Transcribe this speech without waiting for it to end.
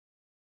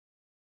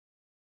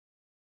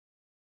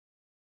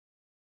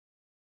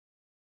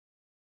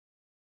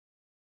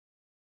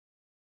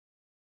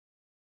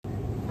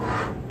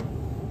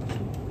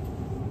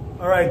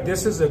Alright,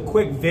 this is a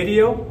quick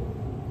video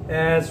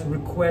as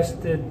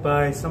requested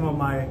by some of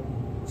my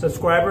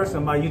subscribers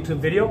on my YouTube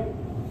video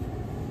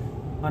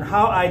on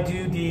how I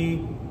do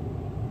the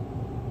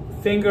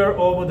finger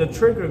over the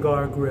trigger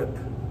guard grip.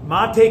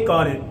 My take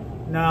on it.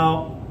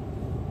 Now,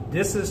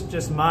 this is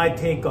just my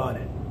take on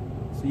it.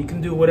 So you can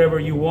do whatever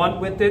you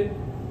want with it.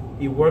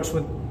 It works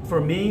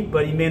for me,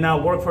 but it may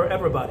not work for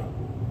everybody.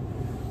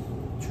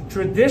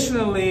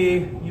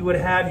 Traditionally, you would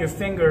have your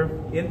finger,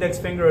 index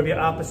finger of your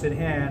opposite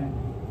hand,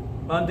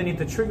 underneath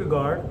the trigger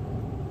guard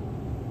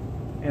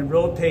and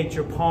rotate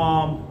your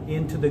palm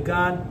into the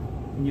gun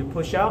and you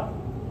push out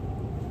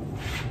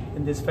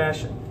in this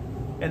fashion.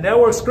 And that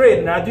works great,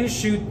 and I do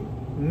shoot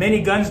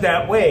many guns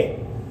that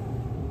way.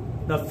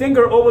 The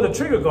finger over the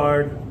trigger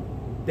guard,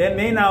 that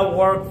may not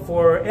work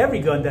for every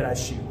gun that I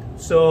shoot.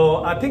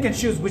 So I pick and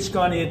choose which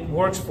gun it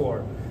works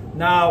for.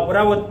 Now, what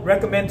I would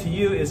recommend to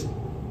you is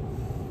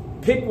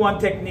pick one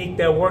technique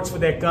that works for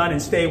that gun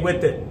and stay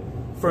with it.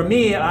 For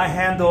me, I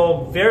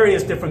handle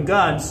various different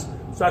guns,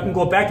 so I can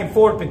go back and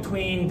forth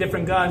between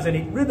different guns, and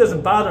it really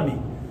doesn't bother me.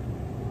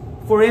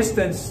 For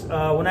instance,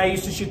 when I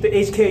used to shoot the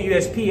HK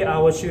USP, I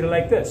would shoot it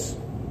like this,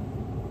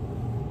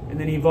 and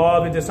then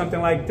evolve into something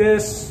like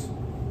this.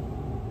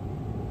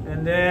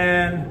 And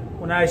then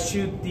when I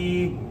shoot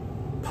the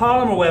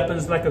polymer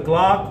weapons like a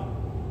Glock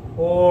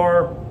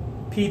or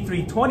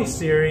P320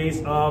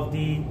 series of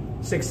the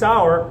 6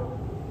 Hour,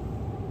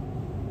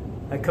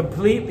 I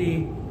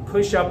completely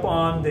push up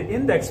on the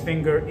index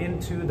finger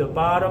into the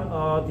bottom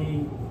of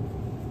the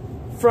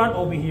front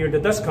over here, the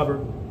dust cover.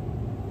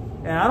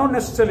 And I don't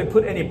necessarily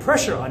put any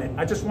pressure on it.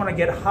 I just want to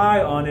get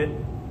high on it.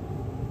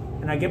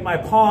 And I get my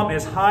palm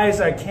as high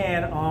as I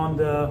can on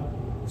the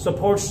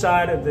support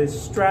side of the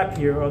strap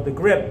here, or the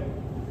grip,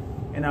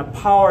 and I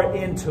power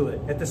into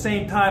it. At the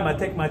same time, I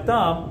take my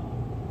thumb,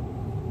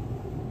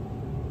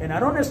 and I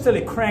don't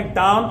necessarily crank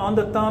down on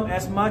the thumb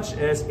as much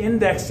as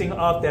indexing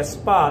off that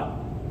spot.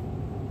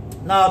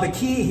 Now, the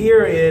key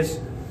here is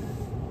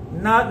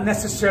not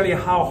necessarily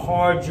how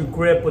hard you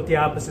grip with the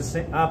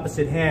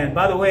opposite hand.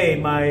 By the way,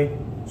 my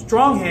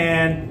strong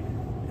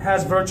hand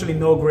has virtually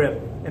no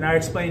grip, and I'll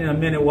explain in a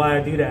minute why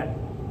I do that.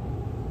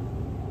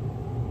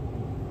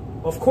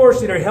 Of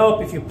course, it'll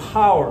help if you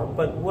power,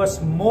 but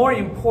what's more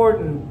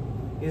important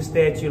is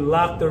that you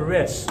lock the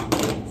wrist.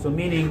 So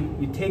meaning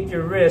you take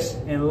your wrist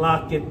and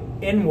lock it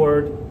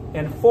inward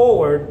and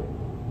forward,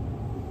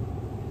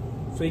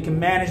 so you can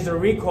manage the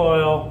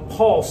recoil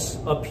pulse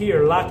up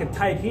here. Lock it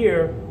tight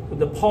here, so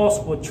the pulse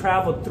will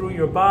travel through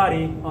your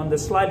body on the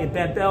slightly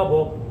bent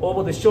elbow,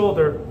 over the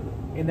shoulder,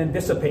 and then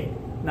dissipate.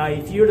 Now,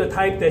 if you're the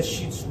type that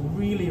shoots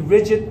really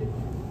rigid,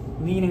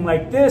 leaning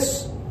like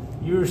this,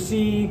 you'll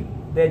see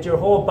that your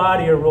whole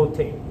body will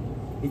rotate.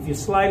 If you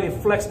slightly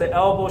flex the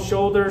elbow,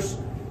 shoulders,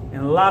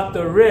 and lock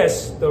the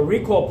wrist, the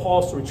recoil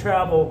pulse will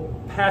travel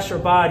past your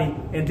body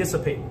and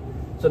dissipate.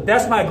 So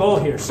that's my goal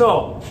here.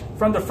 So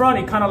from the front,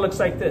 it kind of looks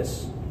like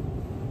this.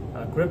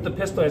 I grip the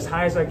pistol as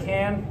high as I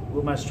can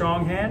with my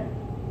strong hand.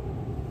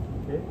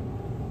 Okay.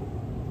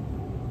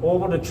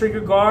 Over the trigger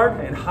guard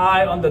and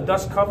high on the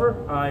dust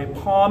cover. I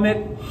palm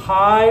it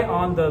high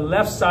on the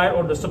left side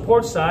or the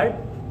support side.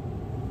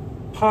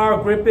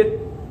 Power grip it,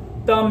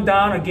 thumb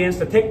down against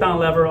the takedown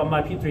lever on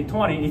my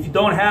P320. If you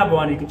don't have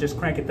one, you can just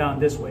crank it down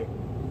this way.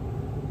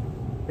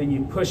 Then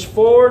you push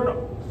forward,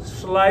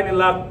 slightly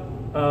lock,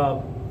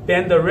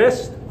 bend the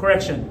wrist,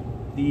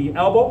 the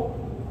elbow,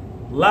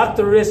 lock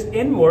the wrist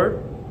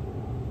inward,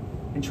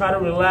 and try to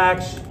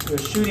relax your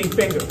shooting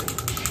finger,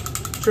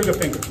 trigger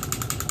finger.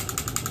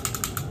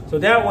 So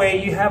that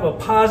way you have a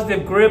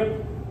positive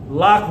grip,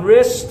 lock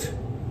wrist,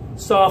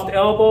 soft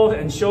elbow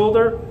and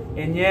shoulder,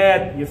 and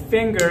yet your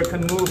finger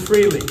can move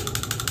freely.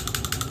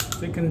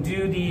 So you can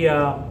do the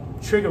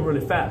trigger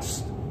really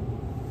fast.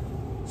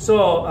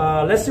 So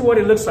let's see what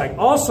it looks like.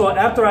 Also,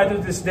 after I do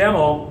this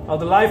demo of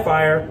the live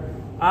fire,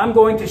 I'm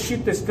going to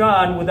shoot this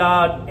gun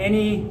without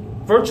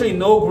virtually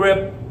no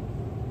grip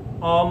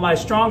on my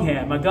strong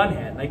hand, my gun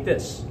hand, like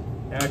this.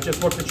 And I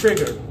just work the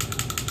trigger.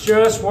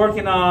 Just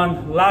working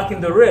on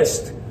locking the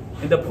wrist.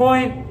 And the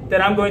point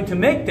that I'm going to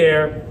make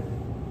there,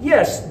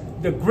 yes,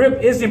 the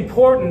grip is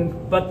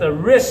important, but the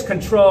wrist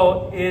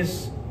control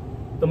is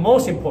the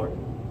most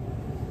important.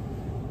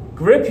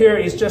 Grip here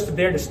is just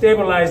there to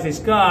stabilize this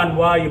gun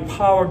while you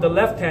power the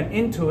left hand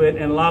into it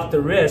and lock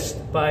the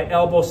wrist by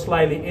elbow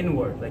slightly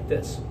inward, like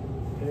this.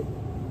 Okay.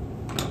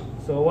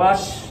 So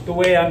watch the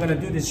way I'm going to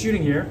do this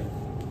shooting here.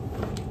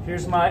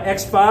 Here's my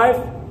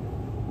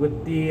X5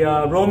 with the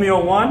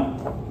Romeo 1.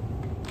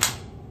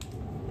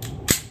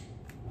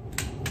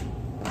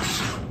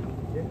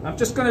 Okay. I'm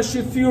just going to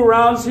shoot a few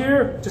rounds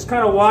here. Just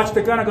kind of watch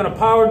the gun. I'm going to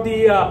power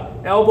the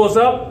elbows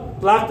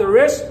up, lock the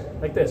wrist,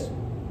 like this.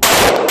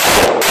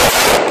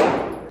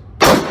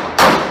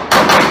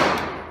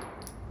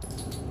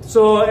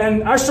 So,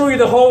 and I'll show you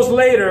the holes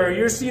later.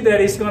 You'll see that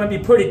it's going to be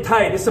pretty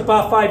tight. It's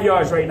about 5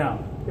 yards right now.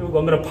 Here we go.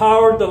 I'm going to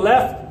power the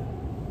left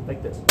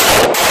like this.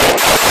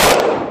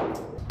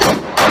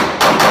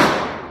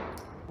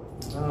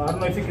 I don't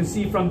know if you can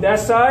see from that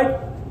side.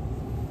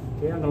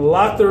 Okay, I'm going to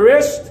lock the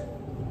wrist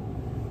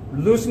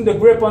Loosen the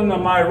grip on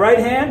my right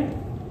hand.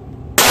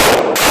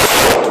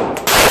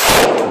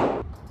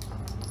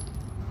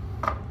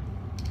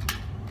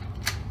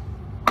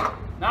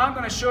 Now I'm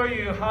going to show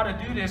you how to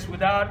do this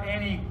without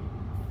any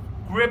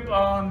grip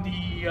on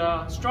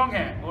the strong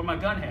hand or my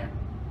gun hand.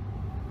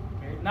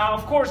 Okay. Now,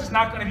 of course, it's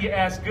not going to be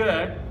as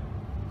good. Okay.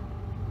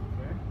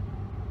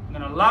 I'm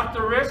going to lock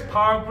the wrist,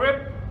 power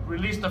grip,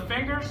 release the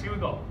fingers. Here we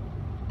go.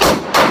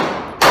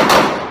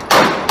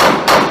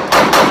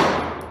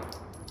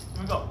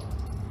 Here we go.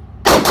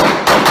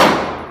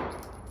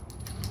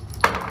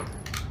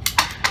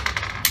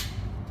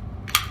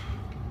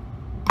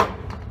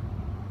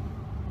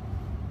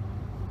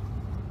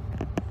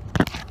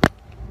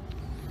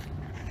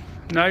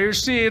 Now you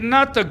see,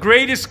 not the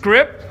greatest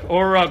grip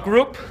or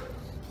group,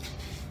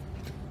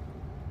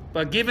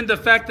 but given the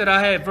fact that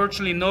I have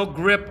virtually no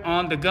grip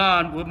on the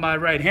gun with my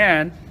right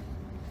hand,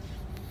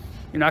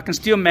 I can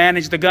still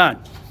manage the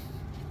gun.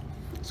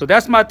 So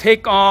that's my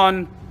take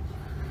on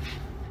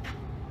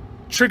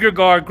trigger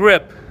guard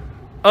grip.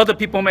 Other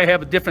people may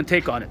have a different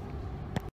take on it.